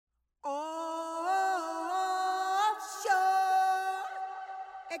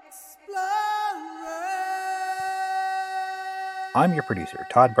I'm your producer,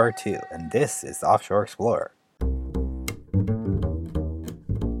 Todd Bartu, and this is Offshore Explorer.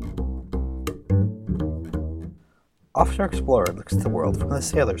 Offshore Explorer looks at the world from the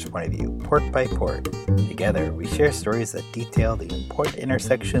sailor's point of view, port by port. Together, we share stories that detail the important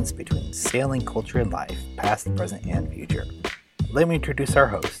intersections between sailing culture and life, past, present, and future. Let me introduce our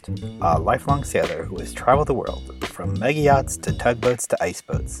host, a lifelong sailor who has traveled the world, from mega yachts to tugboats to ice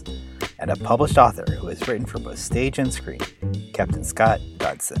boats, and a published author who has written for both stage and screen, Captain Scott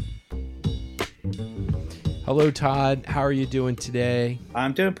Dodson. Hello, Todd. How are you doing today?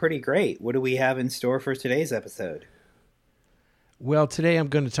 I'm doing pretty great. What do we have in store for today's episode? Well, today I'm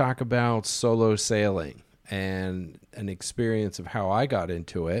going to talk about solo sailing and an experience of how I got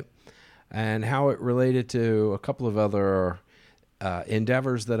into it and how it related to a couple of other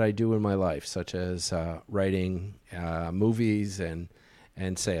endeavors that I do in my life, such as writing movies and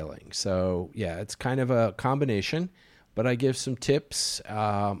sailing. So, yeah, it's kind of a combination, but I give some tips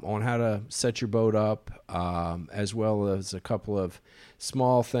on how to set your boat up, as well as a couple of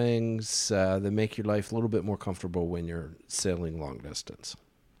small things that make your life a little bit more comfortable when you're sailing long distance.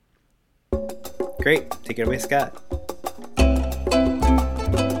 Great. Take it away, Scott.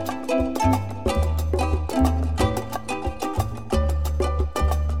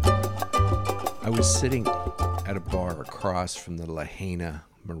 I was sitting at a bar across from the Lahaina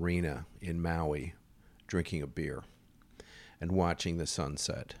Marina in Maui, drinking a beer and watching the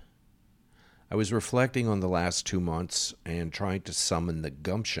sunset. I was reflecting on the last 2 months and trying to summon the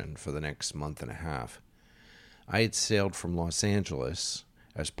gumption for the next month and a half. I had sailed from Los Angeles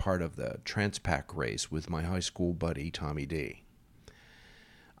as part of the Transpac race with my high school buddy, Tommy D.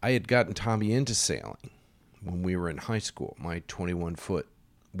 I had gotten Tommy into sailing when we were in high school. My 21-foot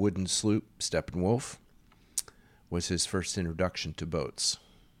wooden sloop, Steppenwolf, was his first introduction to boats.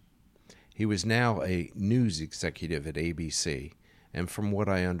 He was now a news executive at ABC, and from what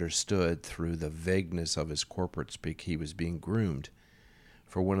I understood through the vagueness of his corporate speak, he was being groomed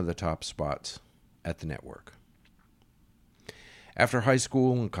for one of the top spots at the network. After high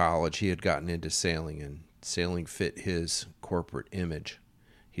school and college, he had gotten into sailing, and sailing fit his corporate image.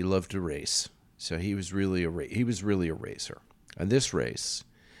 He loved to race, so he was really a racer. And this race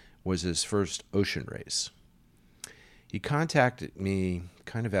was his first ocean race. He contacted me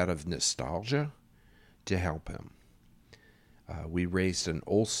kind of out of nostalgia to help him. We raced an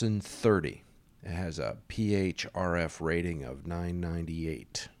Olsen 30. It has a PHRF rating of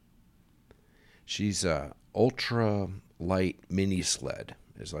 998. She's a ultra light mini sled,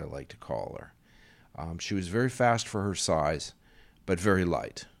 as I like to call her. She was very fast for her size, but very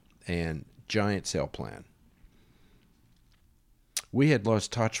light, and giant sail plan. We had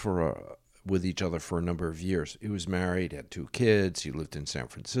lost touch with each other for a number of years. He was married, had 2 kids, he lived in San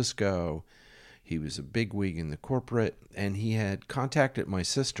Francisco. He was a bigwig in the corporate, and he had contacted my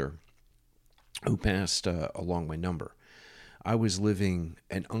sister, who passed along my number. I was living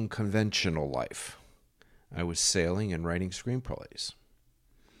an unconventional life. I was sailing and writing screenplays.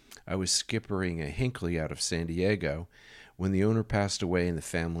 I was skippering a Hinckley out of San Diego when the owner passed away and the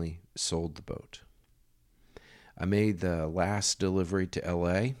family sold the boat. I made the last delivery to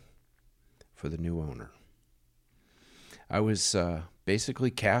L.A. for the new owner. I was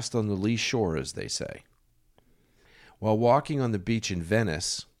basically cast on the lee shore, as they say. While walking on the beach in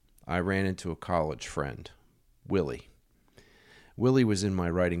Venice, I ran into a college friend, Willie. Willie was in my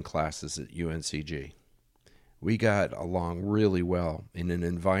writing classes at UNCG. We got along really well in an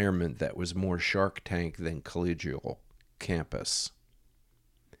environment that was more Shark Tank than collegial campus.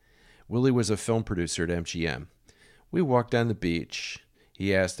 Willie was a film producer at MGM. We walked down the beach.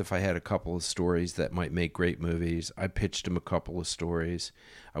 He asked if I had a couple of stories that might make great movies. I pitched him a couple of stories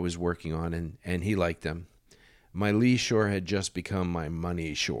I was working on, and he liked them. My lee shore had just become my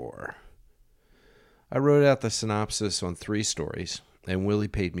money shore. I wrote out the synopsis on 3 stories, and Willie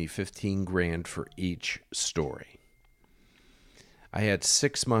paid me $15,000 for each story. I had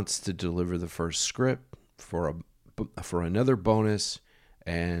 6 months to deliver the first script for another bonus,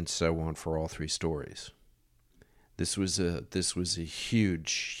 and so on for all 3 stories. This was a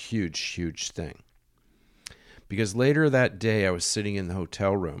huge thing. Because later that day, I was sitting in the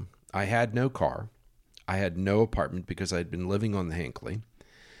hotel room. I had no car. I had no apartment because I'd been living on the Hinckley.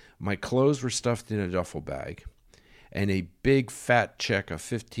 My clothes were stuffed in a duffel bag, and a big fat check of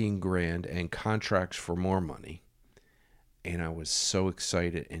 $15,000 and contracts for more money. And I was so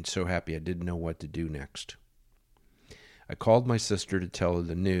excited and so happy I didn't know what to do next. I called my sister to tell her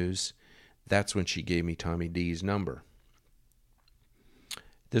the news. That's when she gave me Tommy D's number.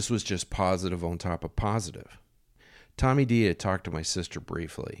 This was just positive on top of positive. Tommy D had talked to my sister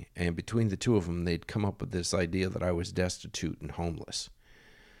briefly, and between the two of them, they'd come up with this idea that I was destitute and homeless.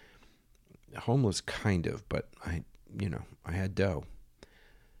 Homeless, kind of, but I had dough.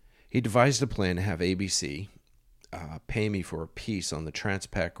 He devised a plan to have ABC pay me for a piece on the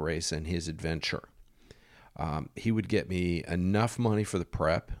Transpac race and his adventure. He would get me enough money for the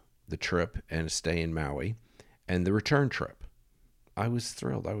prep, the trip, and a stay in Maui, and the return trip. I was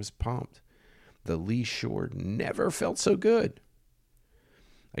thrilled. I was pumped. The lee shore never felt so good.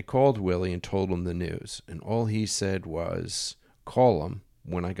 I called Willie and told him the news, and all he said was, call him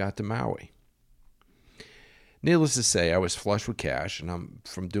when I got to Maui. Needless to say, I was flush with cash, and I'm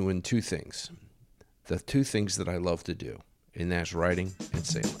from doing two things. The two things that I love to do, and that's writing and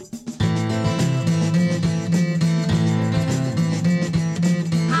sailing.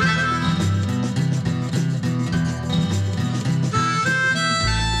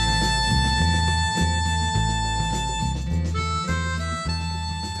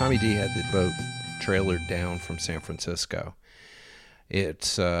 Tommy D had the boat trailered down from San Francisco.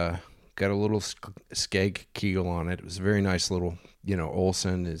 It's got a little skeg keel on it. It was a very nice little,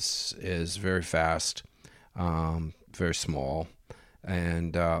 Olsen is very fast, very small,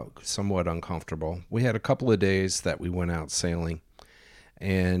 and somewhat uncomfortable. We had a couple of days that we went out sailing,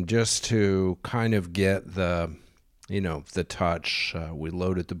 and just to kind of get the touch, we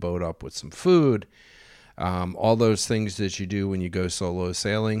loaded the boat up with some food. All those things that you do when you go solo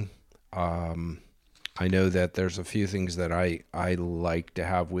sailing. I know that there's a few things that I like to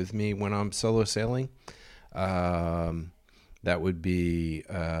have with me when I'm solo sailing. That would be,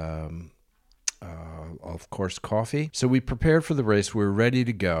 of course, coffee. So we prepared for the race. We were ready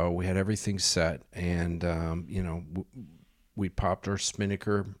to go. We had everything set. And, we popped our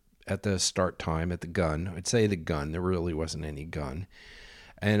spinnaker at the start time at the gun. I'd say the gun. There really wasn't any gun.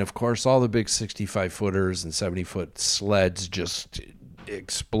 And, of course, all the big 65-footers and 70-foot sleds just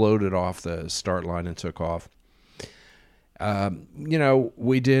exploded off the start line and took off.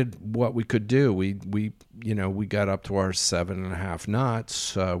 We did what we could do. We got up to our 7.5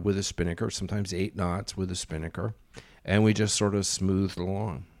 knots with a spinnaker, sometimes 8 knots with a spinnaker, and we just sort of smoothed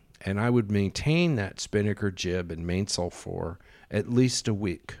along. And I would maintain that spinnaker, jib, and mainsail for at least a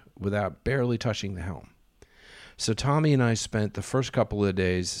week without barely touching the helm. So Tommy and I spent the first couple of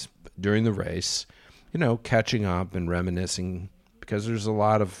days during the race, catching up and reminiscing, because there's a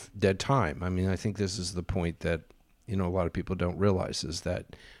lot of dead time. I mean, I think this is the point that, a lot of people don't realize, is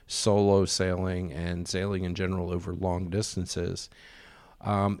that solo sailing and sailing in general over long distances,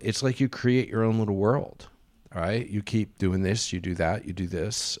 it's like you create your own little world, right? You keep doing this, you do that, you do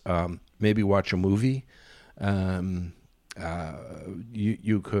this. Maybe watch a movie.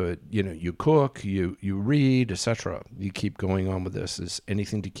 You could, you cook, you read, etc. You keep going on with this. Is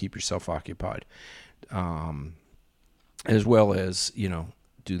anything to keep yourself occupied, as well as,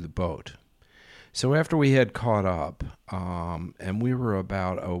 do the boat. So after we had caught up, and we were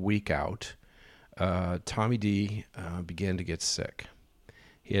about a week out, Tommy D began to get sick.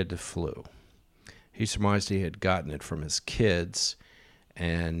 He had the flu. He surmised he had gotten it from his kids,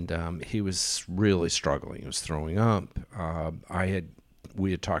 and he was really struggling. He was throwing up.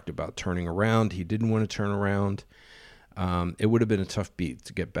 We had talked about turning around. He didn't want to turn around. It would have been a tough beat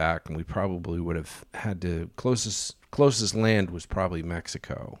to get back, and we probably would have had to closest land was probably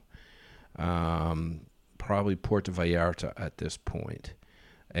Mexico, probably Puerto Vallarta at this point,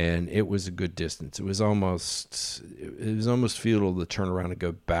 and it was a good distance. It was almost futile to turn around and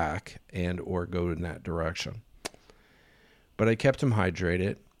go back or go in that direction. But I kept him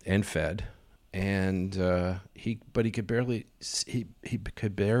hydrated and fed, and he could barely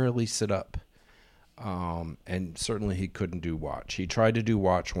sit up, and certainly he couldn't do watch. He tried to do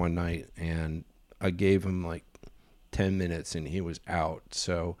watch one night, and I gave him like 10 minutes, and he was out.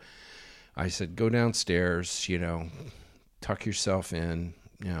 So I said, go downstairs, tuck yourself in,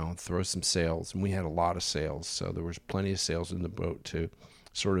 throw some sails, and we had a lot of sails, so there was plenty of sails in the boat to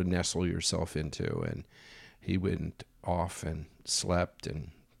sort of nestle yourself into, and he went off and slept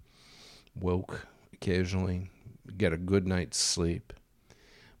and woke occasionally, get a good night's sleep.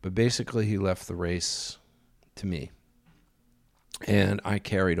 But basically he left the race to me, and I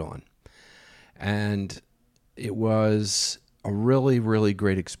carried on. And it was a really, really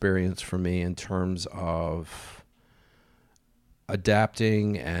great experience for me in terms of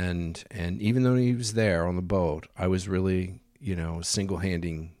adapting, and even though he was there on the boat, I was really,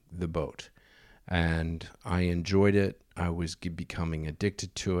 single-handing the boat. And I enjoyed it. I was becoming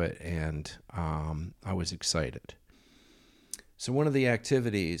addicted to it, and I was excited. So one of the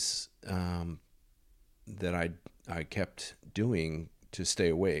activities that I kept doing to stay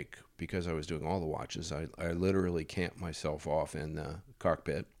awake because I was doing all the watches. I literally camped myself off in the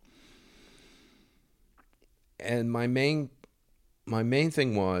cockpit. And my main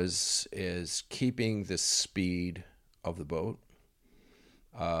thing is keeping the speed of the boat,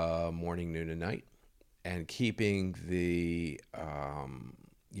 morning, noon, and night, and keeping the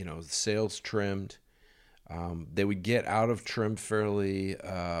the sails trimmed. They would get out of trim fairly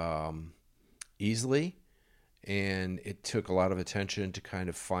easily, and it took a lot of attention to kind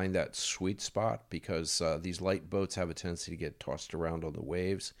of find that sweet spot, because these light boats have a tendency to get tossed around on the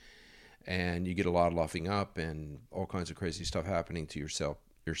waves, and you get a lot of luffing up and all kinds of crazy stuff happening to your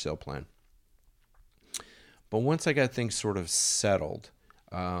sail plan. But once I got things sort of settled,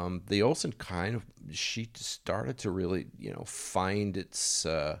 the Olsen she started to really, find its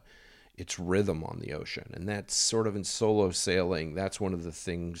rhythm on the ocean. And that's sort of in solo sailing. That's one of the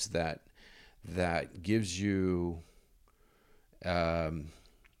things that gives you the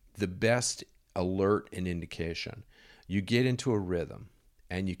best alert and indication. You get into a rhythm,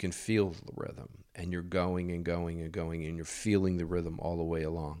 and you can feel the rhythm, and you're going and going and going, and you're feeling the rhythm all the way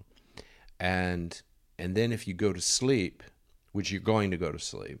along. And then if you go to sleep, which you're going to go to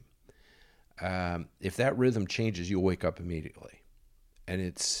sleep, if that rhythm changes, you'll wake up immediately. And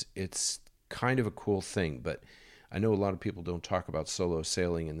it's kind of a cool thing, but I know a lot of people don't talk about solo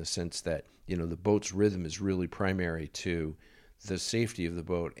sailing in the sense that, the boat's rhythm is really primary to the safety of the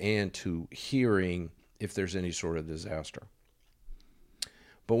boat and to hearing if there's any sort of disaster.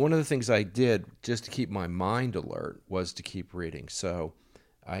 But one of the things I did just to keep my mind alert was to keep reading. So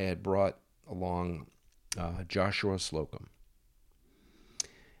I had brought along Joshua Slocum.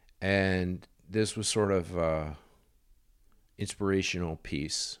 And this was sort of an inspirational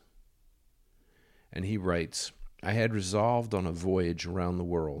piece. And he writes, "I had resolved on a voyage around the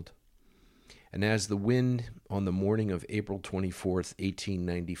world. And as the wind on the morning of April 24th,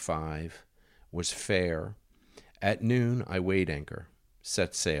 1895, was fair, at noon I weighed anchor,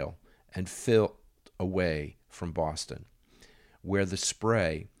 set sail, and filled away from Boston, where the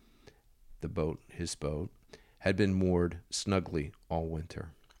Spray, his boat, had been moored snugly all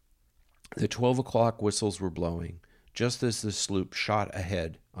winter. The 12 o'clock whistles were blowing, just as the sloop shot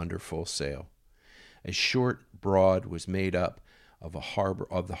ahead under full sail. A short broad was made up of the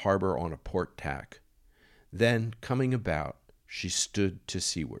harbor on a port tack. Then, coming about, she stood to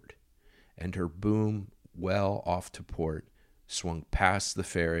seaward, and her boom, well off to port, swung past the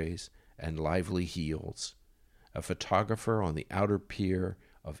ferries and lively heels. A photographer on the outer pier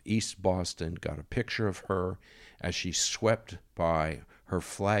of East Boston got a picture of her as she swept by, her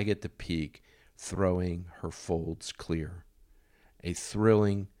flag at the peak, throwing her folds clear. A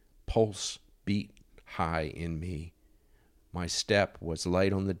thrilling pulse beat high in me. My step was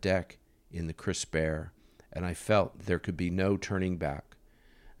light on the deck in the crisp air, and I felt there could be no turning back,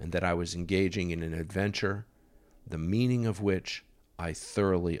 and that I was engaging in an adventure, the meaning of which I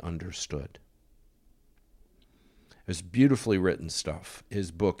thoroughly understood." It's beautifully written stuff. His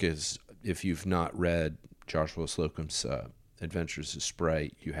book is, if you've not read Joshua Slocum's Adventures of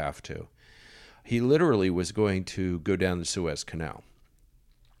Spray, you have to. He literally was going to go down the Suez Canal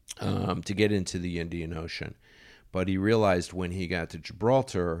to get into the Indian Ocean. But he realized when he got to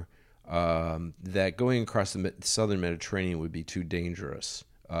Gibraltar that going across the southern Mediterranean would be too dangerous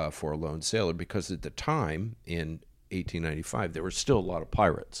for a lone sailor, because at the time, in 1895, there were still a lot of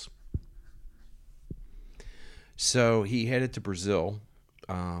pirates. So he headed to Brazil.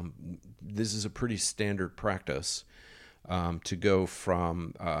 This is a pretty standard practice to go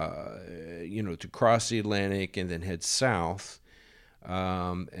from, to cross the Atlantic and then head south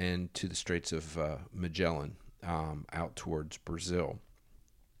and to the Straits of Magellan, out towards Brazil.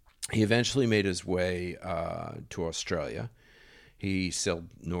 He eventually made his way to Australia. He sailed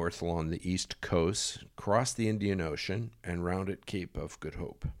north along the east coast, crossed the Indian Ocean, and rounded Cape of Good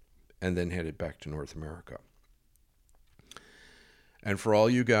Hope, and then headed back to North America. And for all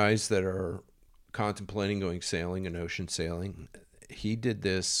you guys that are contemplating going sailing and ocean sailing, he did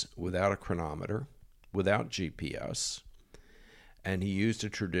this without a chronometer, without GPS, and he used a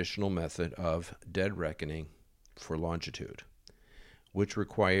traditional method of dead reckoning for longitude, which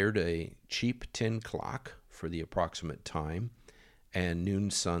required a cheap tin clock for the approximate time and noon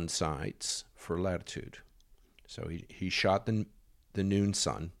sun sights for latitude. So he shot the noon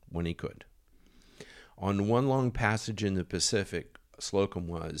sun when he could. On one long passage in the Pacific, Slocum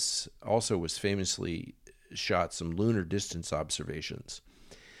was famously shot some lunar distance observations.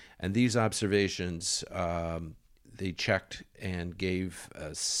 And these observations, they checked and gave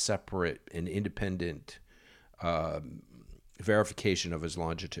a separate and independent verification of his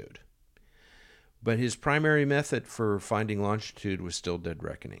longitude. But his primary method for finding longitude was still dead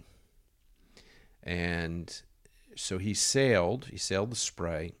reckoning. And so he sailed the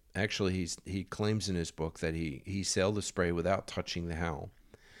Spray. Actually, he claims in his book that he sailed the Spray without touching the helm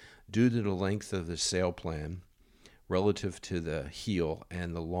due to the length of the sail plan relative to the heel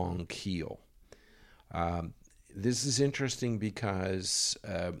and the long keel. This is interesting because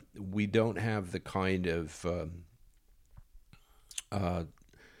we don't have the kind of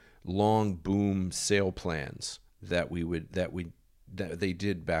long boom sail plans that they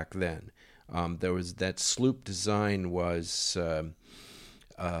did back then. There was that sloop design was,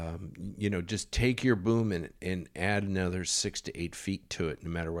 just take your boom and add another 6 to 8 feet to it, no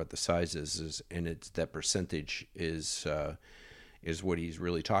matter what the size is, and it's that percentage is what he's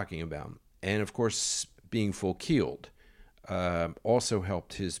really talking about. And of course, being full keeled also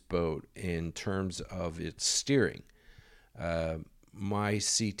helped his boat in terms of its steering. My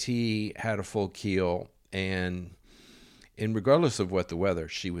CT had a full keel, and regardless of what the weather,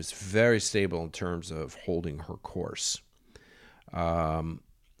 she was very stable in terms of holding her course.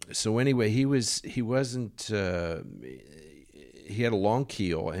 So anyway, he had a long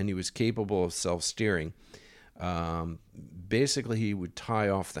keel, and he was capable of self-steering. Basically, he would tie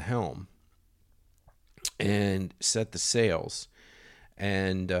off the helm and set the sails,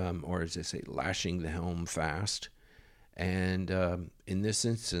 and or as they say, lashing the helm fast. And in this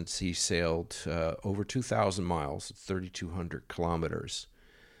instance, he sailed over 2,000 miles, 3,200 kilometers,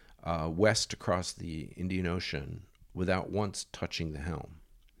 west across the Indian Ocean without once touching the helm.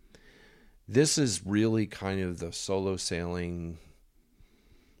 This is really kind of the solo sailing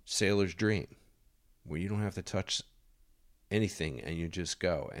sailor's dream, where you don't have to touch anything and you just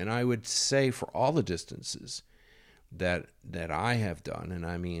go. And I would say for all the distances that I have done, and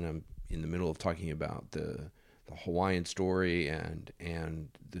I mean, I'm in the middle of talking about the Hawaiian story, and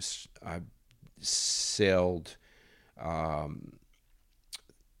this, I've sailed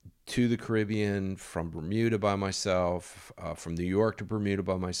to the Caribbean from Bermuda by myself, from New York to Bermuda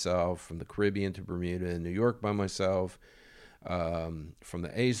by myself, from the Caribbean to Bermuda and New York by myself, from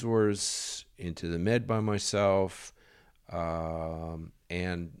the Azores into the Med by myself,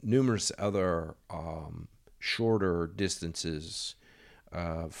 and numerous other shorter distances,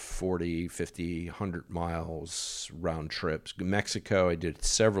 40, 50, 100 miles round trips. Mexico, I did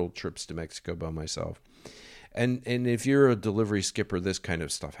several trips to Mexico by myself. And if you're a delivery skipper, this kind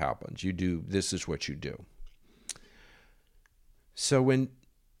of stuff happens. This is what you do. So when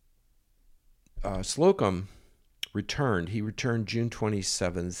Slocum returned, he returned June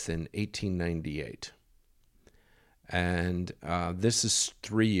 27th in 1898. And this is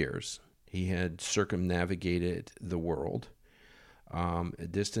 3 years. He had circumnavigated the world, a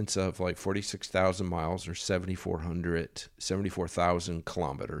distance of like 46,000 miles or 74,000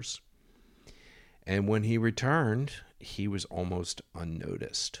 kilometers. And when he returned, he was almost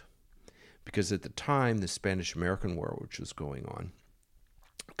unnoticed, because at the time, the Spanish-American War, which was going on,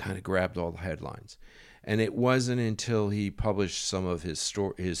 kind of grabbed all the headlines. And it wasn't until he published some of his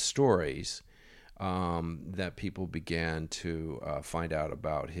stories that people began to find out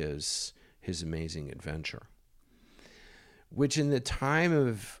about his amazing adventure. Which, in the time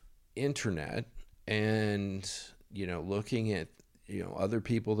of internet and looking at other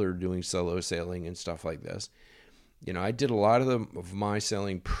people that are doing solo sailing and stuff like this, I did a lot of my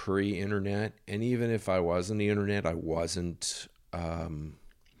sailing pre-internet, and even if I was on the internet, I wasn't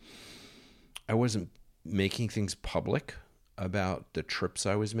making things public about the trips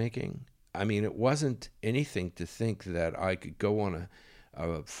I was making. I mean, it wasn't anything to think that I could go on a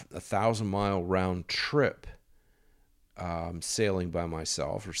 1,000-mile round trip sailing by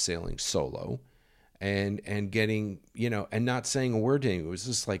myself or sailing solo, and getting, and not saying a word to anyone. It was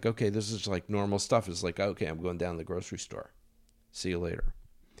just like, okay, this is like normal stuff. It's like, okay, I'm going down to the grocery store. See you later.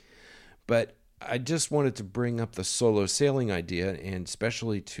 But I just wanted to bring up the solo sailing idea, and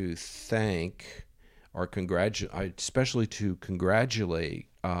especially to congratulate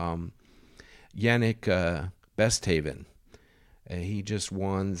Yannick Besthaven. He just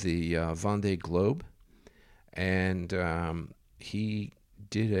won the Vendée Globe, and he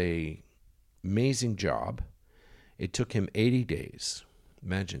did a amazing job. It took him 80 days.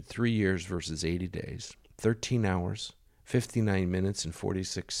 Imagine 3 years versus 80 days. 13 hours, 59 minutes, and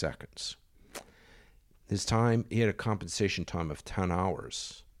 46 seconds. His time, he had a compensation time of 10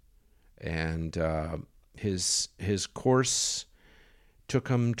 hours. And his course took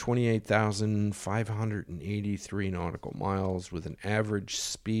him 28,583 nautical miles with an average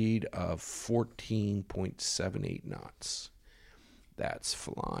speed of 14.78 knots. That's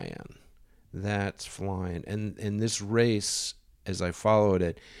flying. And this race as I followed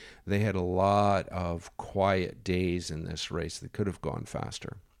it, they had a lot of quiet days in this race that could have gone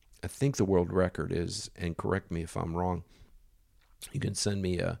faster. I think the world record is, and correct me if I'm wrong, you can send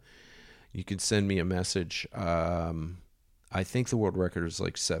me a message. I think the world record is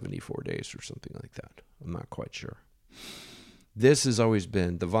like 74 days or something like that. I'm not quite sure. This has always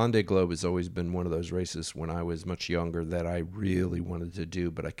been, the Vendée Globe has always been one of those races when I was much younger that I really wanted to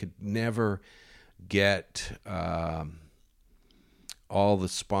do, but I could never get all the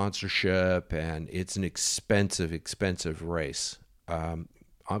sponsorship, and it's an expensive race.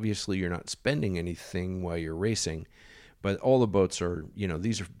 Obviously, you're not spending anything while you're racing, but all the boats are,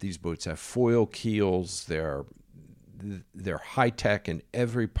 these boats have foil keels. They're high tech in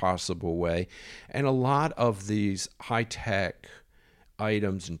every possible way, and a lot of these high tech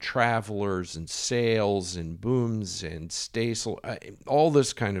items and travelers and sails and booms and staysail, all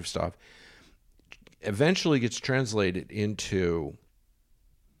this kind of stuff, eventually gets translated into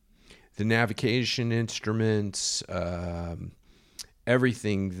the navigation instruments,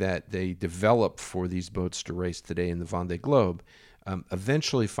 everything that they develop for these boats to race today in the Vendée Globe,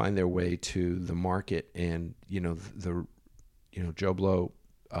 eventually find their way to the market, and Joe Blow,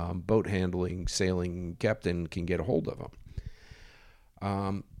 boat handling, sailing captain can get a hold of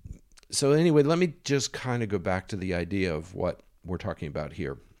them. So anyway, let me just kind of go back to the idea of what we're talking about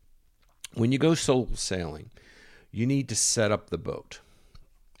here. When you go solo sailing, you need to set up the boat,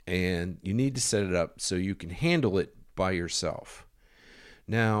 and you need to set it up so you can handle it by yourself.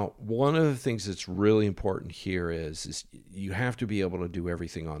 Now, one of the things that's really important here is you have to be able to do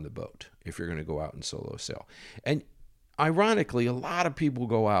everything on the boat if you're going to go out and solo sail. And ironically, a lot of people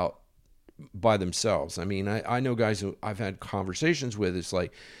go out by themselves. I mean, I know guys who I've had conversations with. It's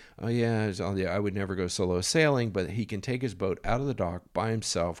like, oh yeah, I would never go solo sailing, but he can take his boat out of the dock by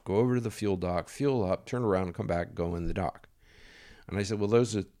himself, go over to the fuel dock, fuel up, turn around and come back, go in the dock. And I said, well,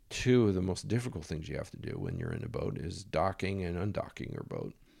 those are two of the most difficult things you have to do when you're in a boat, is docking and undocking your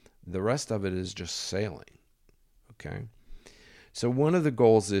boat. The rest of it is just sailing. Okay. So one of the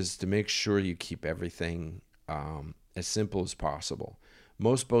goals is to make sure you keep everything as simple as possible.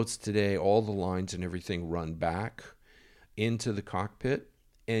 Most boats today, all the lines and everything run back into the cockpit,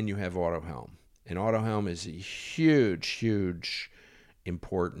 and you have auto helm. And auto helm is a huge,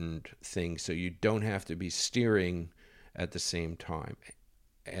 important thing. So you don't have to be steering at the same time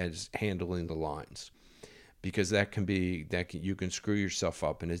as handling the lines, because you can screw yourself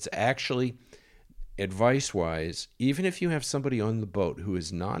up. And it's actually, advice-wise, even if you have somebody on the boat who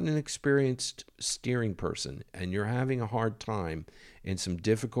is not an experienced steering person and you're having a hard time in some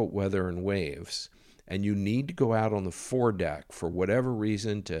difficult weather and waves, and you need to go out on the foredeck for whatever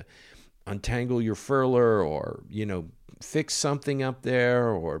reason to untangle your furler, or, fix something up there,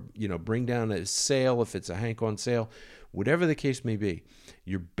 or, bring down a sail if it's a hank-on sail, whatever the case may be,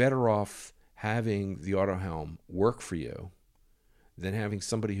 you're better off having the auto helm work for you than having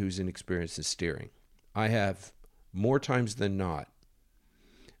somebody who's inexperienced in steering. I have, more times than not,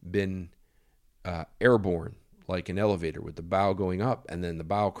 been airborne, like an elevator, with the bow going up and then the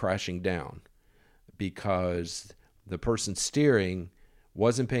bow crashing down, because the person steering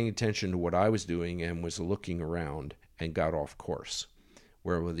wasn't paying attention to what I was doing and was looking around and got off course,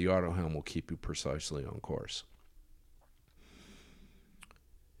 where the auto helm will keep you precisely on course.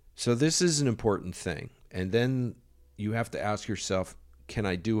 So this is an important thing. And then you have to ask yourself, can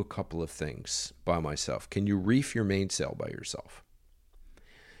I do a couple of things by myself? Can you reef your mainsail by yourself?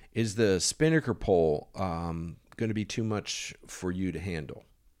 Is the spinnaker pole going to be too much for you to handle?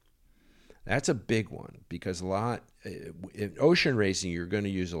 That's a big one, because in ocean racing, you're going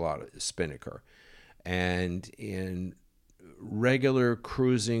to use a lot of spinnaker. And in regular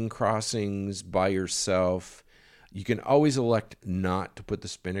cruising crossings by yourself, you can always elect not to put the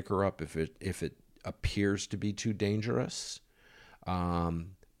spinnaker up if it appears to be too dangerous.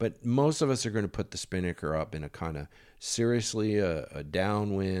 But most of us are going to put the spinnaker up in a kind of seriously a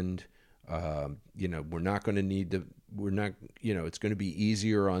downwind. We're not going to need to. It's going to be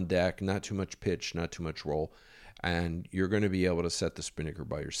easier on deck. Not too much pitch, not too much roll, and you're going to be able to set the spinnaker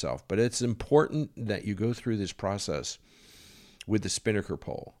by yourself. But it's important that you go through this process with the spinnaker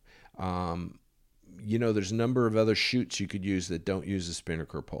pole. There's a number of other chutes you could use that don't use a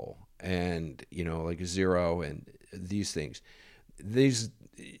spinnaker pole, and like a Zero and these things.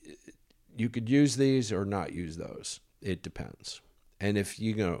 You could use these or not use those. It depends. And if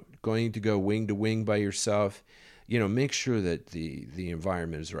going to go wing to wing by yourself, make sure that the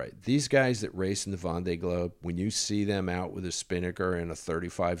environment is right. These guys that race in the Vendée Globe, when you see them out with a spinnaker and a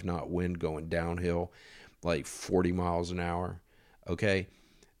 35 knot wind going downhill like 40 miles an hour, okay,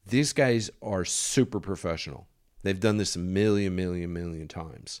 these guys are super professional. They've done this a million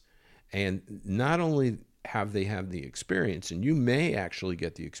times. And not only have they had the experience, and you may actually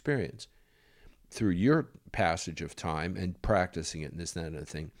get the experience through your passage of time and practicing it and this, that, and the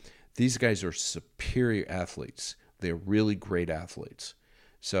thing. These guys are superior athletes. They're really great athletes.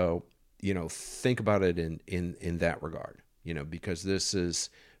 So, think about it in that regard, because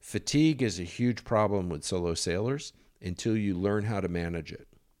fatigue is a huge problem with solo sailors until you learn how to manage it.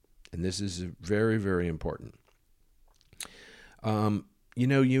 And this is very, very important.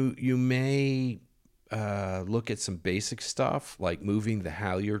 You may look at some basic stuff like moving the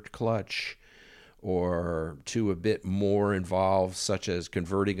halyard clutch, or to a bit more involved, such as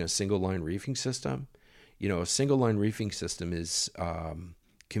converting a single line reefing system. A single line reefing system is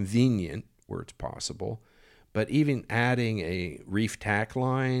convenient where it's possible, but even adding a reef tack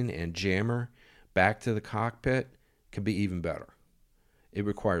line and jammer back to the cockpit can be even better. It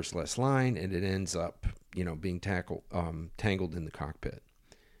requires less line, and it ends up, being tangled in the cockpit.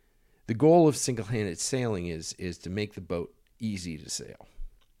 The goal of single-handed sailing is to make the boat easy to sail.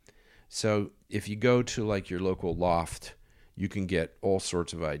 So if you go to like your local loft, you can get all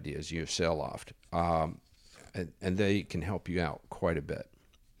sorts of ideas. You have Sail Loft, and they can help you out quite a bit.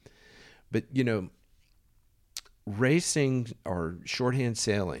 But, racing or shorthand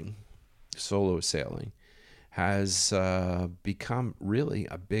sailing, solo sailing, has become really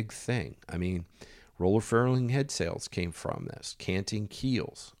a big thing. I mean, roller furling head sails came from this. Canting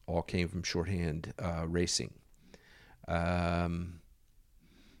keels all came from shorthand racing.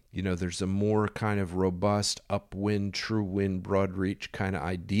 There's a more kind of robust upwind, true wind, broad reach kind of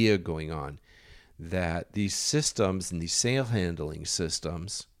idea going on, that these systems and these sail handling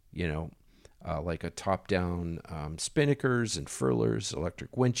systems, like a top-down spinnakers and furlers,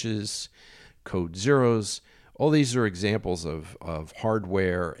 electric winches, code zeros, all these are examples of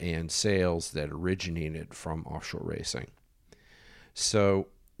hardware and sails that originated from offshore racing. So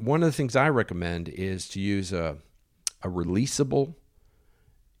one of the things I recommend is to use a releasable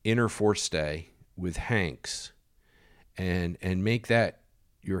inner forestay with hanks and make that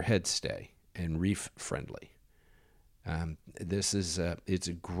your head stay and reef friendly. It's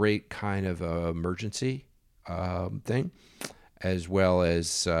a great kind of emergency thing, as well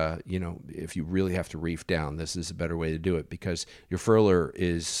as, if you really have to reef down, this is a better way to do it, because your furler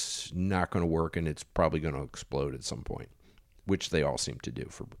is not going to work and it's probably going to explode at some point, which they all seem to do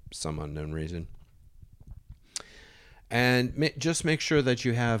for some unknown reason. And just make sure that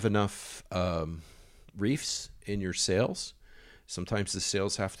you have enough reefs in your sails. Sometimes the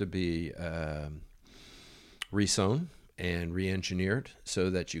sails have to be resewn and re-engineered so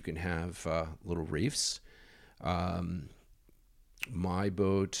that you can have little reefs. My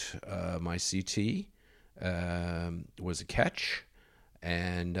boat, my CT, was a ketch,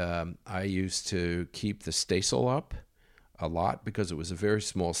 and I used to keep the staysail up a lot because it was a very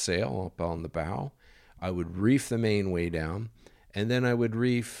small sail up on the bow. I would reef the main way down, and then I would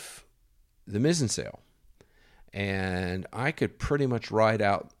reef the mizzen sail. And I could pretty much ride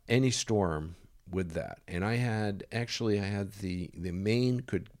out any storm with that. And I had the main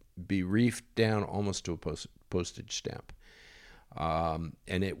could be reefed down almost to a postage stamp.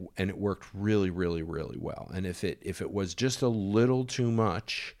 And it worked really, really, really well. And if it was just a little too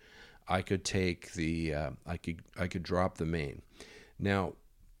much, I could take I could drop the main. Now,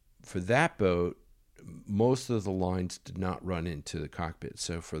 for that boat, most of the lines did not run into the cockpit.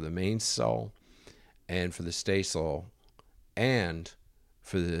 So for the mainsail and for the staysail and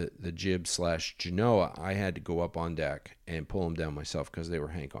for the jib / genoa, I had to go up on deck and pull them down myself because they were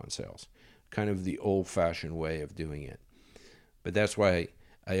hank-on sails. Kind of the old-fashioned way of doing it. But that's why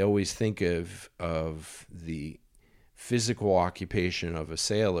I always think of the physical occupation of a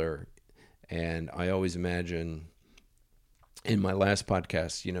sailor, and I always imagine, in my last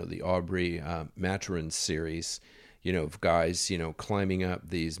podcast, the Aubrey Maturin series, of guys, climbing up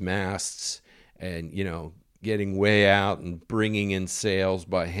these masts and, getting way out and bringing in sails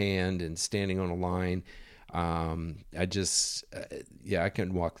by hand and standing on a line. I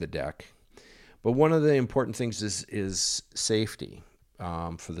can walk the deck. But one of the important things is safety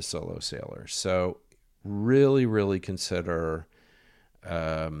for the solo sailor. So really, really consider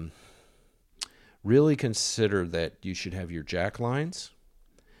that you should have your jack lines.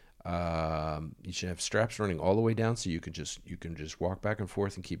 You should have straps running all the way down so you can just walk back and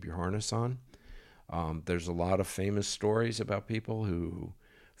forth and keep your harness on. There's a lot of famous stories about people who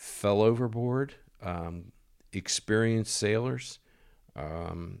fell overboard, experienced sailors.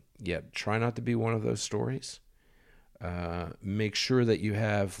 Try not to be one of those stories. Make sure that you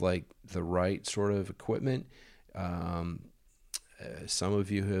have the right sort of equipment. Some of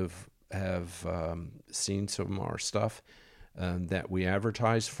you have seen some of our stuff that we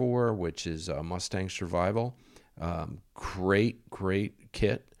advertise for, which is Mustang Survival. Great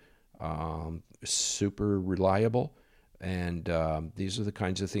kit, super reliable, and these are the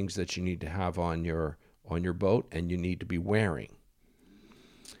kinds of things that you need to have on your boat, and you need to be wearing.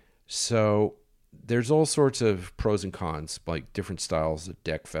 So there's all sorts of pros and cons, like different styles of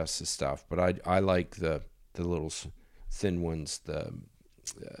deck vests and stuff. But I like the little thin ones. The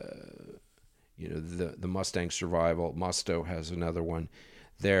Mustang Survival. Musto has another one.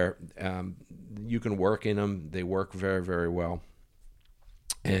 There, you can work in them. They work very, very well.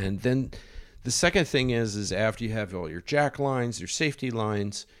 And then the second thing is after you have all your jack lines, your safety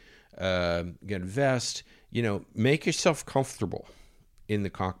lines, get a vest. Make yourself comfortable in the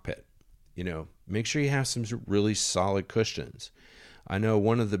cockpit. Make sure you have some really solid cushions. I know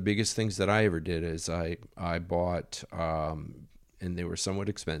one of the biggest things that I ever did is I bought, and they were somewhat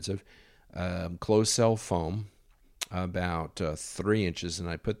expensive, closed cell foam, about 3 inches, and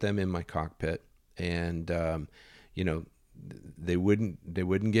I put them in my cockpit, and they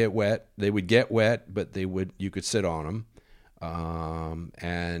wouldn't get wet. They would get wet, but you could sit on them,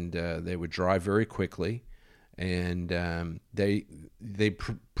 and they would dry very quickly. And they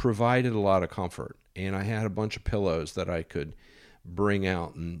provided a lot of comfort. And I had a bunch of pillows that I could bring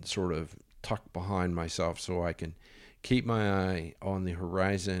out and sort of tuck behind myself so I can keep my eye on the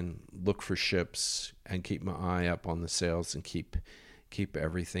horizon, look for ships, and keep my eye up on the sails and keep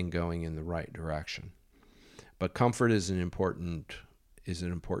everything going in the right direction. But comfort is an important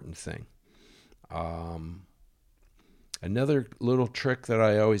thing. Another little trick that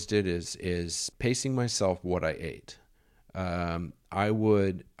I always did is pacing myself what I ate. I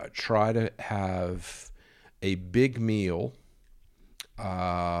would try to have a big meal,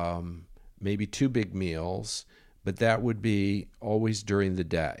 maybe 2 big meals, but that would be always during the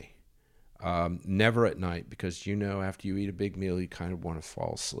day, never at night, because after you eat a big meal, you kind of want to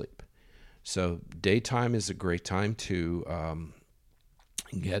fall asleep. So daytime is a great time to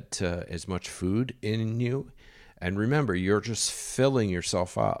get as much food in you. And remember, you're just filling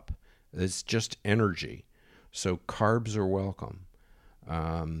yourself up. It's just energy. So carbs are welcome.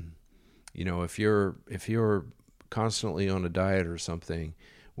 If you're constantly on a diet or something,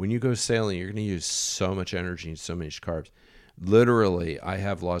 when you go sailing, you're going to use so much energy and so many carbs. Literally, I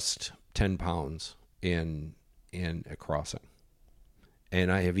have lost 10 pounds in a crossing.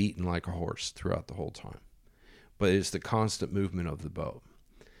 And I have eaten like a horse throughout the whole time. But it's the constant movement of the boat.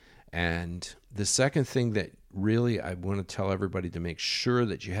 And the second thing that really I want to tell everybody to make sure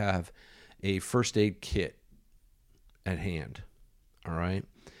that you have a first aid kit at hand. All right.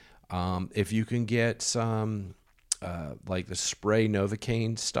 If you can get some, like the spray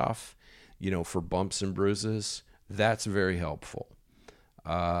Novocaine stuff, for bumps and bruises, that's very helpful.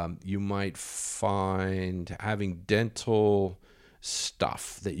 You might find having dental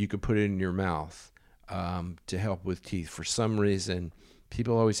stuff that you could put in your mouth to help with teeth. For some reason,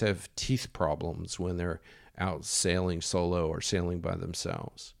 people always have teeth problems when they're out sailing solo or sailing by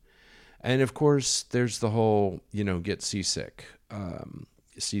themselves. And of course, there's the whole, get seasick,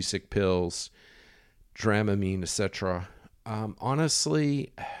 seasick pills, Dramamine, etc.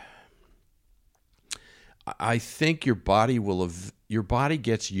 Honestly, I think your body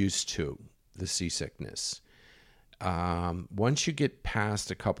gets used to the seasickness. Once you get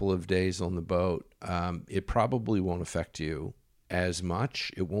past a couple of days on the boat, it probably won't affect you as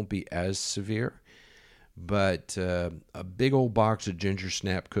much. It won't be as severe, but a big old box of ginger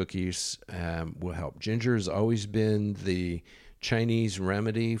snap cookies will help. Ginger has always been the Chinese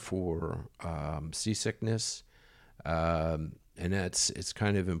remedy for seasickness, and it's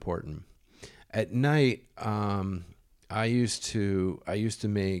kind of important. At night, I used to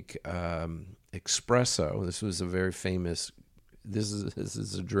make espresso. This was a very famous. This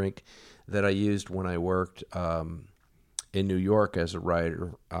is a drink that I used when I worked in New York as a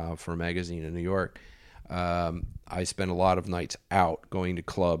writer for a magazine in New York. I spent a lot of nights out going to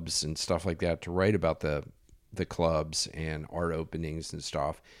clubs and stuff like that to write about the clubs and art openings and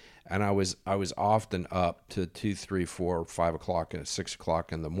stuff. And I was often up to 2, 3, 4, 5 o'clock and 6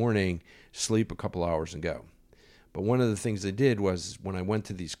 o'clock in the morning, sleep a couple hours and go. But one of the things I did was when I went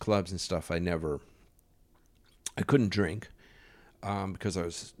to these clubs and stuff, I couldn't drink because I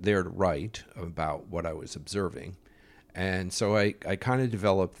was there to write about what I was observing. And so I kind of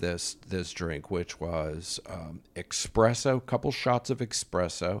developed this drink, which was espresso, a couple shots of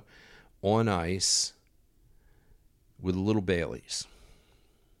espresso on ice with a little Baileys.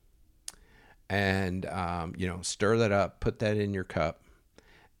 And, stir that up, put that in your cup,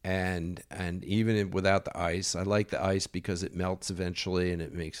 and even without the ice, I like the ice because it melts eventually and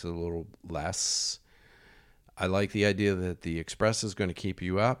it makes it a little less. I like the idea that the espresso is going to keep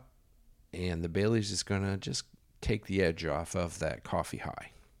you up, and the Bailey's is going to just take the edge off of that coffee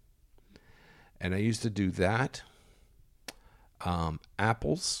high. And I used to do that.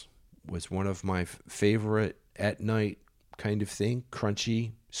 Apples was one of my favorite at night kind of thing.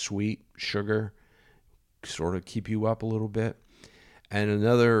 Crunchy, sweet, sugar, sort of keep you up a little bit. And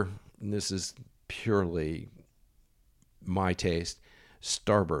another, and this is purely my taste,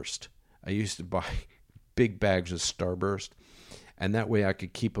 Starburst. I used to buy big bags of Starburst, and that way I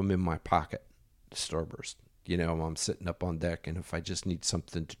could keep them in my pocket. Starburst. You know, I'm sitting up on deck, and if I just need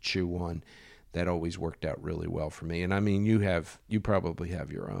something to chew on, that always worked out really well for me. And I mean, you probably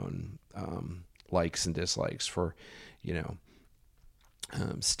have your own likes and dislikes for,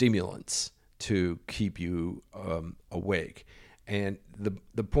 stimulants to keep you awake. And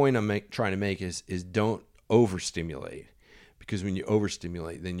the point I'm trying to make is don't overstimulate, because when you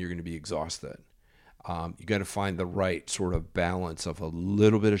overstimulate, then you're going to be exhausted. You got to find the right sort of balance of a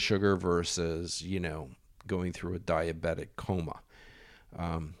little bit of sugar versus, going through a diabetic coma.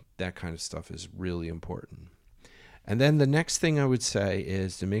 That kind of stuff is really important. And then the next thing I would say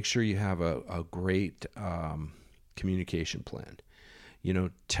is to make sure you have a great communication plan.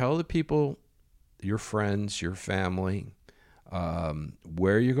 Tell the people, your friends, your family,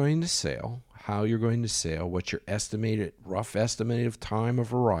 where you're going to sail, how you're going to sail, what's your rough estimate of time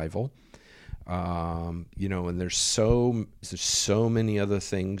of arrival. And there's so many other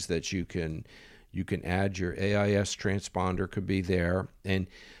things that you can add. Your AIS transponder could be there. And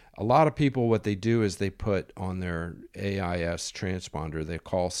a lot of people, what they do is they put on their AIS transponder, their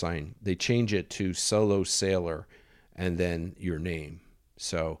call sign, they change it to Solo Sailor and then your name.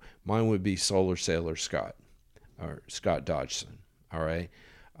 So mine would be Solar Sailor Scott, or Scott Dodgson. All right.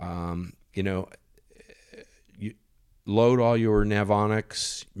 You load all your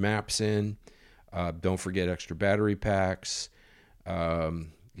Navionics maps in. Don't forget extra battery packs.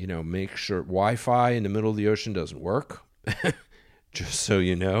 Make sure Wi-Fi in the middle of the ocean doesn't work. Just so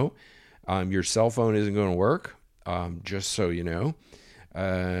you know. Your cell phone isn't going to work. Just so you know.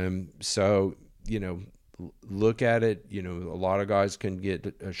 Look at it. A lot of guys can get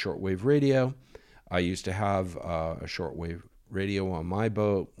a shortwave radio. I used to have a shortwave radio on my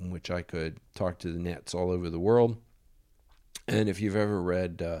boat, in which I could talk to the nets all over the world. And if you've ever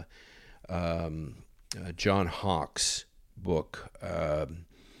read John Hawke's book,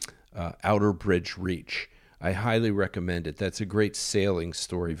 Outer Bridge Reach, I highly recommend it. That's a great sailing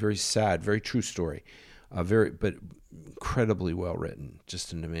story, very sad, very true story, but incredibly well written.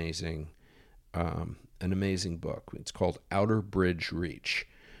 Just an amazing book. It's called Outer Bridge Reach.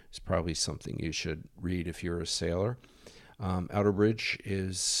 It's probably something you should read if you're a sailor. Outer Bridge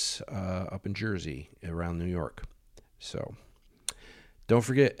is up in Jersey, around New York. So don't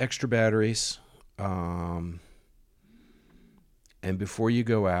forget extra batteries. And before you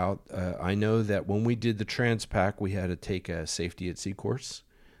go out, I know that when we did the Transpac, we had to take a safety at sea course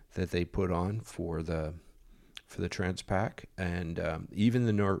that they put on for the Transpac, and even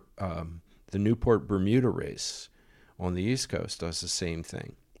the Newport Bermuda race on the East Coast does the same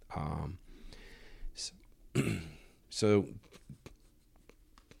thing. So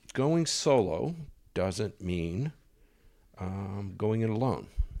going solo doesn't mean going it alone.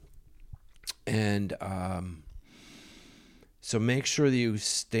 And so make sure that you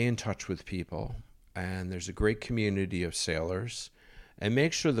stay in touch with people, and there's a great community of sailors. And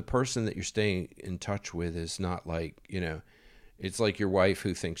make sure the person that you're staying in touch with is not like, it's like your wife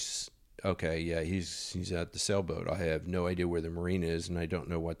who thinks, okay, yeah, he's at the sailboat. I have no idea where the marina is, and I don't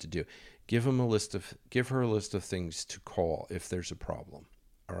know what to do. Give her a list of things to call if there's a problem.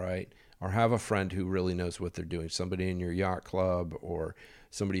 All right. Or have a friend who really knows what they're doing. Somebody in your yacht club or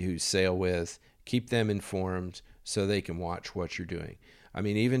somebody who you sail with. Keep them informed so they can watch what you're doing. I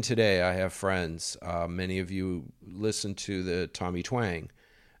mean, even today, I have friends. Many of you listen to the Tommy Twang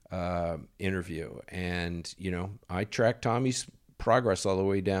interview, and I track Tommy's progress all the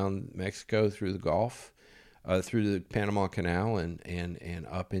way down Mexico through the Gulf, through the Panama Canal, and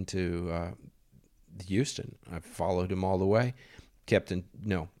up into Houston. I followed him all the way.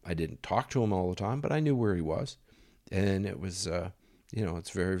 I didn't talk to him all the time, but I knew where he was, and it was, it's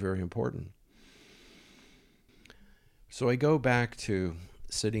very, very important. So I go back to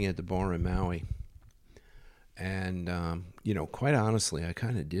sitting at the bar in Maui, and, quite honestly, I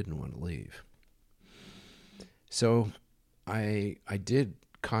kind of didn't want to leave. So I did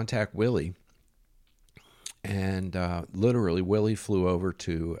contact Willie, and literally Willie flew over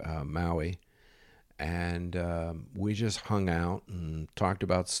to Maui, and we just hung out and talked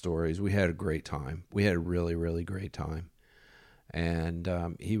about stories. We had a great time. We had a really, really great time.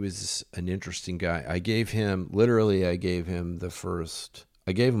 And he was an interesting guy. I gave him all 3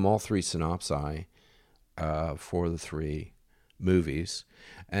 synopsi for the 3 movies.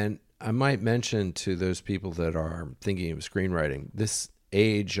 And I might mention to those people that are thinking of screenwriting, this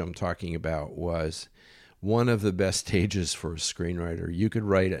age I'm talking about was one of the best ages for a screenwriter. You could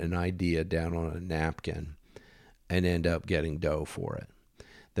write an idea down on a napkin and end up getting dough for it.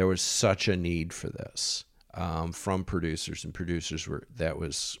 There was such a need for this from producers, and producers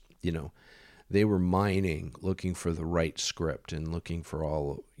they were mining, looking for the right script and looking for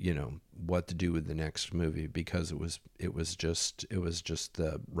all, what to do with the next movie, because it was just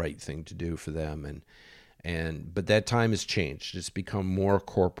the right thing to do for them. But that time has changed. It's become more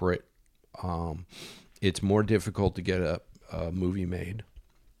corporate. It's more difficult to get a movie made.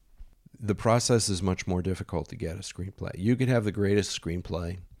 The process is much more difficult to get a screenplay. You could have the greatest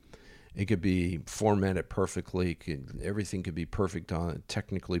screenplay. It could be formatted perfectly. Everything could be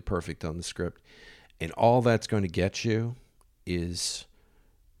technically perfect on the script. And all that's going to get you is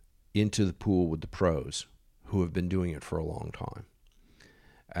into the pool with the pros who have been doing it for a long time.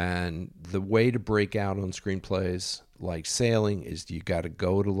 And the way to break out on screenplays like Sailing is you got to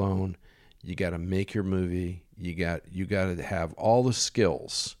go it alone. You got to make your movie. You got to have all the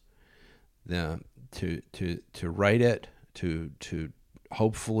skills to write it, to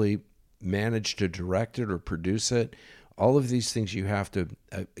hopefully manage to direct it or produce it. All of these things you have to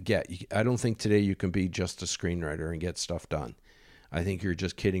get. I don't think today you can be just a screenwriter and get stuff done. I think you're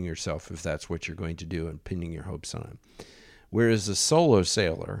just kidding yourself if that's what you're going to do and pinning your hopes on it. Whereas a solo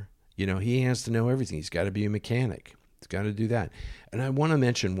sailor, he has to know everything. He's got to be a mechanic. He's got to do that. And I want to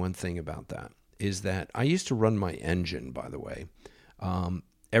mention one thing about that, is that I used to run my engine, by the way,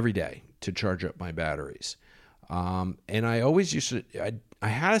 every day to charge up my batteries. And I always used to, I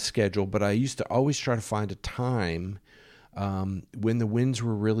had a schedule, but I used to always try to find a time when the winds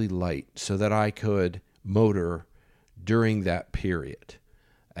were really light so that I could motor during that period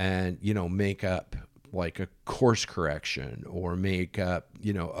and, make up like a course correction or make up,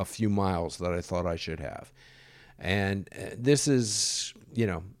 a few miles that I thought I should have. And this is,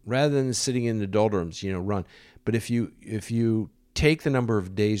 rather than sitting in the doldrums, run. But if you take the number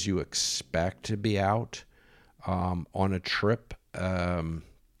of days you expect to be out on a trip,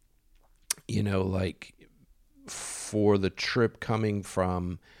 like for the trip coming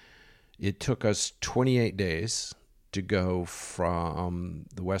from, it took us 28 days to go from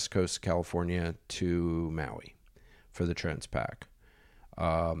the west coast of California to Maui for the Transpac.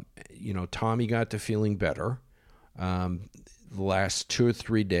 Tommy got to feeling better. The last 2 or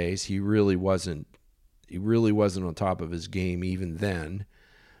 3 days, he really wasn't on top of his game even then.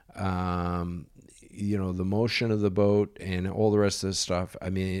 The motion of the boat and all the rest of this stuff,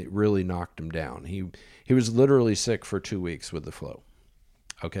 it really knocked him down. He was literally sick for 2 weeks with the flu,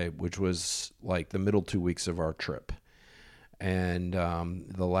 okay, which was like the middle 2 weeks of our trip. And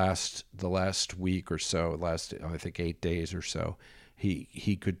the last week or so, I think 8 days or so,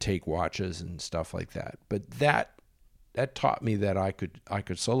 he could take watches and stuff like that. But that taught me that I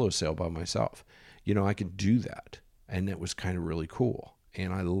could solo sail by myself. I could do that, and it was kind of really cool.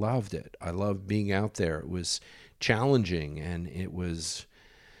 And I loved it. I loved being out there. It was challenging, and it was,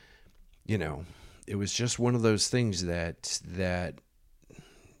 it was just one of those things that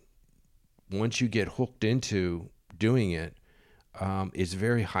once you get hooked into doing it, it's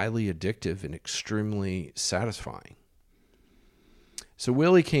very highly addictive and extremely satisfying. So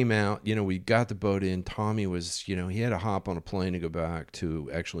Willie came out, we got the boat in. Tommy was, he had to hop on a plane to go back to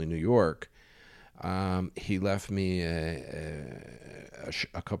actually New York. He left me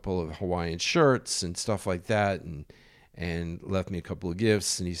a couple of Hawaiian shirts and stuff like that, and left me a couple of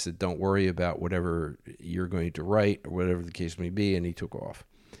gifts. And he said, "Don't worry about whatever you're going to write or whatever the case may be." And he took off.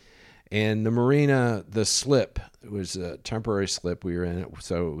 And the marina, the slip, it was a temporary slip. We were in it,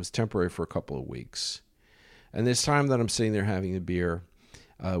 so it was temporary for a couple of weeks. And this time that I'm sitting there having a beer,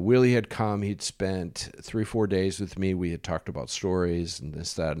 Willie had come. He'd spent 3-4 days with me. We had talked about stories and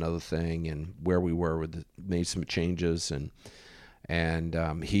this, that, another thing, and where we were made some changes. And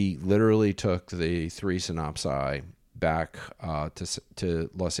he literally took the 3 synopsi back to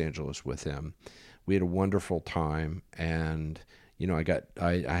Los Angeles with him. We had a wonderful time, and I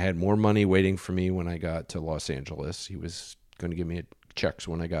had more money waiting for me when I got to Los Angeles. He was going to give me checks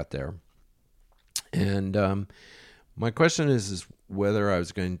when I got there. And my question is whether I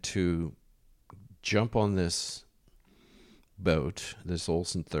was going to jump on this boat, this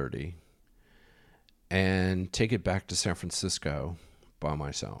Olsen 30, and take it back to San Francisco by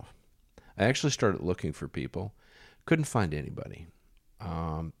myself. I actually started looking for people. Couldn't find anybody.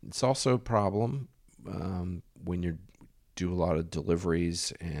 It's also a problem when you do a lot of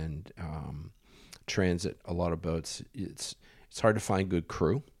deliveries and transit a lot of boats. It's hard to find good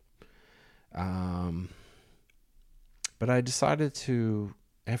crew. But I decided to,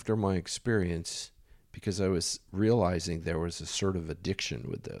 after my experience, because I was realizing there was a sort of addiction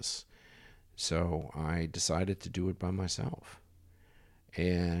with this, so I decided to do it by myself.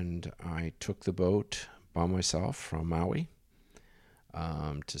 And I took the boat by myself from Maui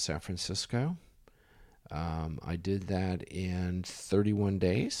to San Francisco. I did that in 31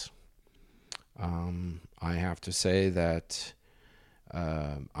 days. I have to say that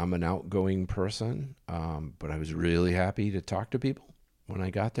I'm an outgoing person, but I was really happy to talk to people when I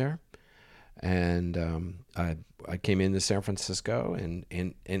got there. And I came into San Francisco,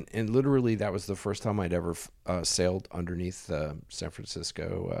 and literally that was the first time I'd ever sailed underneath San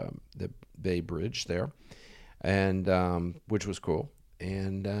Francisco, the Bay Bridge there, and which was cool.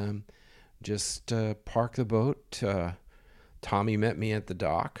 And just parked the boat. Tommy met me at the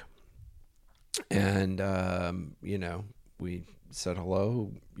dock, and we said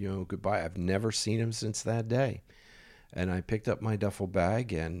hello, goodbye. I've never seen him since that day. And I picked up my duffel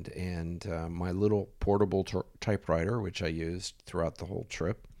bag and my little portable typewriter, which I used throughout the whole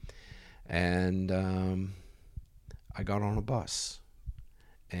trip. And I got on a bus.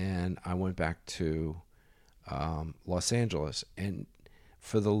 And I went back to Los Angeles. And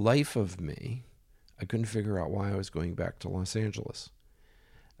for the life of me, I couldn't figure out why I was going back to Los Angeles.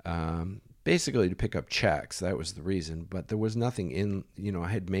 Basically to pick up checks, that was the reason. But there was nothing in, I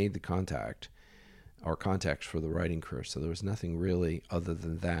had made the contacts for the writing crew, so there was nothing really other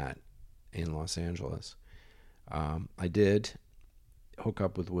than that in Los Angeles. I did hook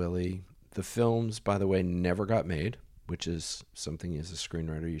up with Willie. The films, by the way, never got made, which is something as a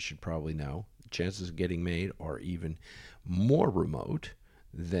screenwriter you should probably know. The chances of getting made are even more remote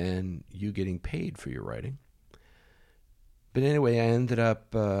than you getting paid for your writing. But anyway, I ended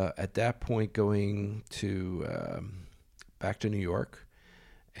up at that point going to back to New York,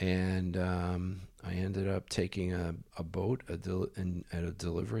 and I ended up taking a boat at a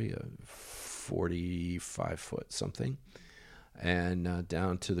delivery, a 45-foot something, and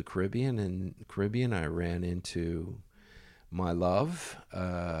down to the Caribbean. And Caribbean, I ran into my love,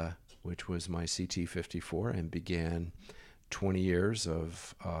 which was my CT-54, and began 20 years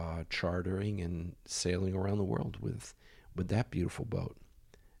of chartering and sailing around the world with that beautiful boat.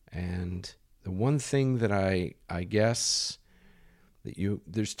 And the one thing that I guess that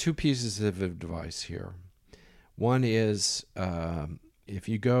there's two pieces of advice here. One is if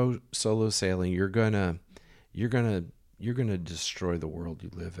you go solo sailing, you're gonna destroy the world you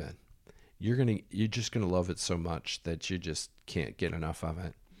live in. You're just gonna love it so much that you just can't get enough of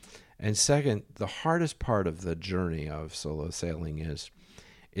it. And second, the hardest part of the journey of solo sailing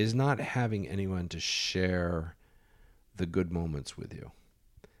is not having anyone to share the good moments with you.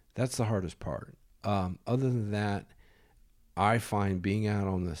 That's the hardest part. Other than that, I find being out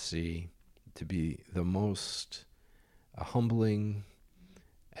on the sea to be the most humbling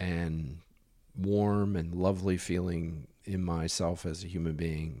and warm and lovely feeling in myself as a human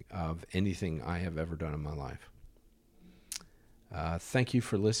being of anything I have ever done in my life. Thank you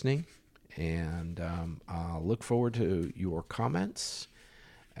for listening, and I'll look forward to your comments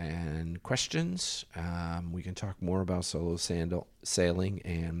and questions. We can talk more about solo sailing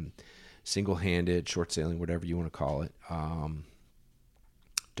and single-handed, short sailing, whatever you want to call it.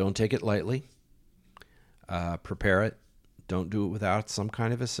 Don't take it lightly. Prepare it. Don't do it without some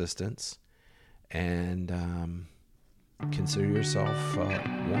kind of assistance. And consider yourself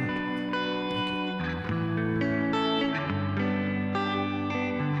warned.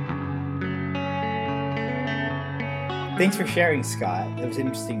 Thanks for sharing, Scott. That was an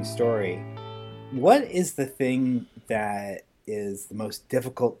interesting story. What is the thing that is the most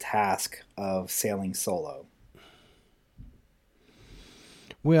difficult task of sailing solo?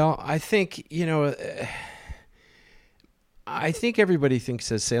 Well, I think, I think everybody thinks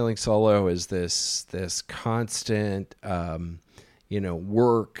that sailing solo is this constant,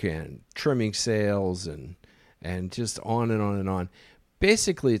 work and trimming sails and just on and on and on.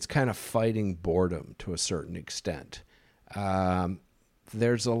 Basically, it's kind of fighting boredom to a certain extent.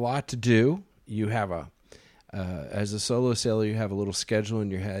 There's a lot to do. You have as a solo sailor, you have a little schedule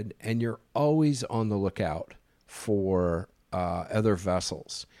in your head, and you're always on the lookout for other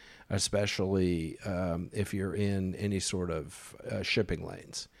vessels, especially if you're in any sort of shipping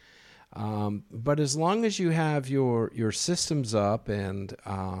lanes. But as long as you have your systems up, and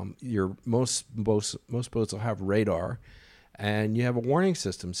your most boats will have radar, And you have a warning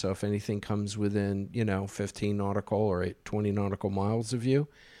system. So if anything comes within, 15 nautical or 20 nautical miles of you,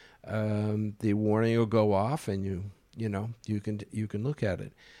 the warning will go off, and you can look at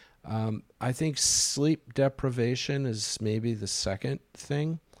it. I think sleep deprivation is maybe the second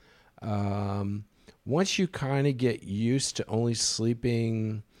thing. Once you kind of get used to only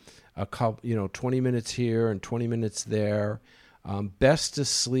sleeping a couple, 20 minutes here and 20 minutes there, best to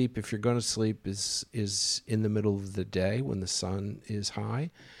sleep, if you're going to sleep, is in the middle of the day when the sun is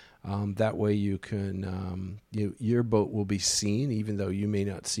high. That way you can, your boat will be seen even though you may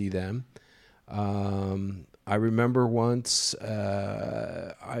not see them. I remember once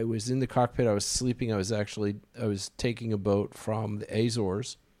I was in the cockpit, I was sleeping, I was taking a boat from the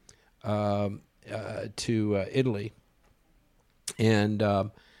Azores to Italy, and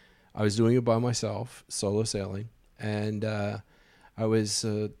I was doing it by myself, solo sailing, and I was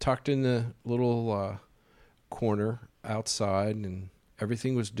tucked in the little corner outside, and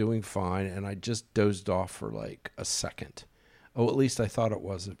everything was doing fine, and I just dozed off for like a second. Oh, at least I thought it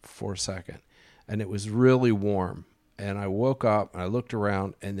was for a second. And it was really warm. And I woke up, and I looked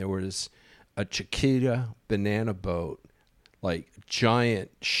around, and there was a Chiquita banana boat, like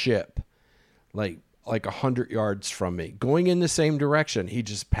giant ship, like 100 yards from me, going in the same direction. He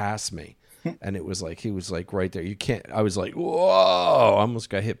just passed me. And it was like, he was like right there. I was like, whoa, I almost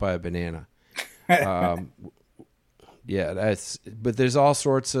got hit by a banana. Yeah, but there's all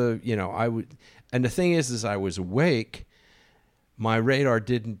sorts of, and the thing is I was awake. My radar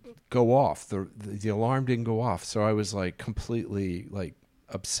didn't go off. The alarm didn't go off. So I was like completely like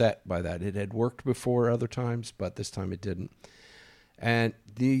upset by that. It had worked before other times, but this time it didn't. And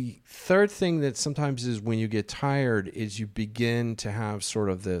the third thing that sometimes is when you get tired is you begin to have sort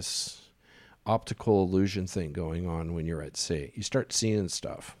of this optical illusion thing going on when you're at sea. You start seeing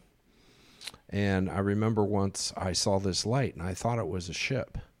stuff. And I remember once I saw this light, and I thought it was a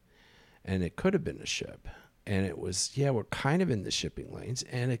ship. And it could have been a ship. And it was, we're kind of in the shipping lanes,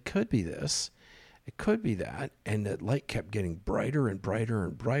 and it could be this, it could be that. And the light kept getting brighter and brighter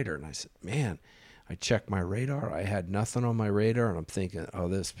and brighter. And I said, man, I checked my radar. I had nothing on my radar, and I'm thinking, oh,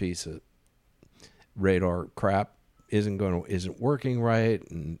 this piece of radar crap isn't working right,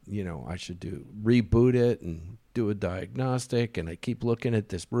 and I should reboot it and do a diagnostic. And I keep looking at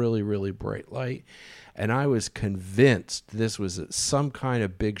this really, really bright light, and I was convinced this was some kind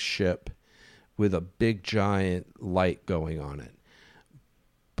of big ship with a big giant light going on it.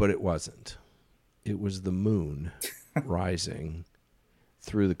 But it wasn't. It was the moon rising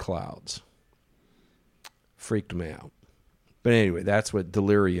through the clouds. Freaked me out. But anyway, that's what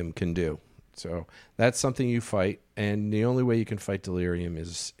delirium can do. So that's something you fight, and the only way you can fight delirium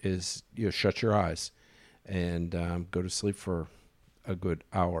is shut your eyes and go to sleep for a good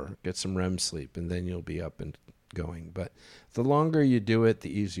hour, get some REM sleep, and then you'll be up and going. But the longer you do it, the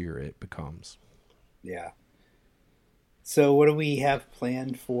easier it becomes. Yeah. So what do we have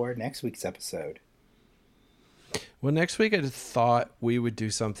planned for next week's episode? Well, next week I thought we would do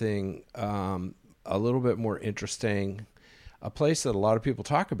something a little bit more interesting, a place that a lot of people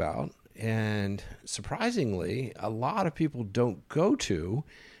talk about, and surprisingly, a lot of people don't go to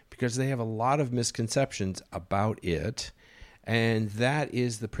because they have a lot of misconceptions about it, and that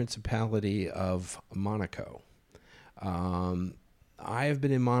is the Principality of Monaco. I have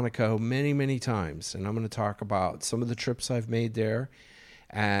been in Monaco many, many times, and I'm going to talk about some of the trips I've made there.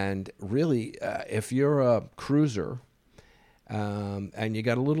 And really, if you're a cruiser and you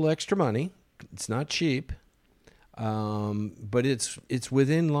got a little extra money, it's not cheap, but it's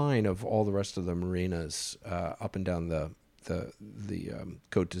within line of all the rest of the marinas up and down the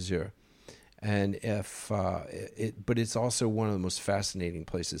Côte d'Azur. And but it's also one of the most fascinating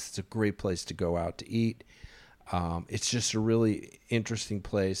places. It's a great place to go out to eat. It's just a really interesting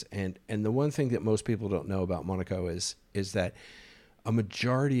place, and the one thing that most people don't know about Monaco is that a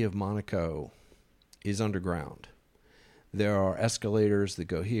majority of Monaco is underground. There are escalators that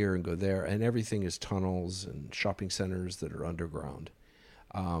go here and go there, and everything is tunnels and shopping centers that are underground.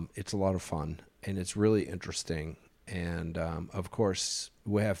 It's a lot of fun, and it's really interesting. And of course,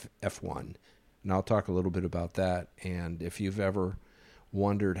 we have F1, and I'll talk a little bit about that. And if you've ever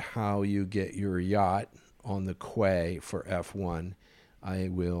wondered how you get your yacht on the quay for F1, I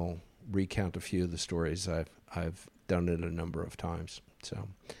will recount a few of the stories. I've done it a number of times. So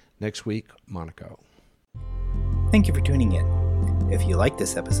next week, Monaco. Thank you for tuning in. If you like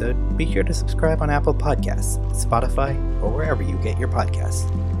this episode, be sure to subscribe on Apple Podcasts, Spotify, or wherever you get your podcasts.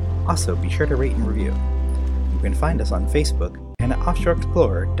 Also, be sure to rate and review. You can find us on Facebook and at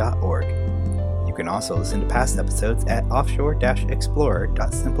offshoreexplorer.org. You can also listen to past episodes at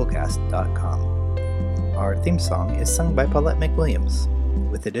offshore-explorer.simplecast.com. Our theme song is sung by Paulette McWilliams,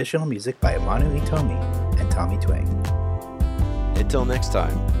 with additional music by Amanu Itomi and Tommy Twang. Until next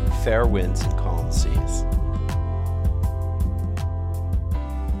time, fair winds and calm seas.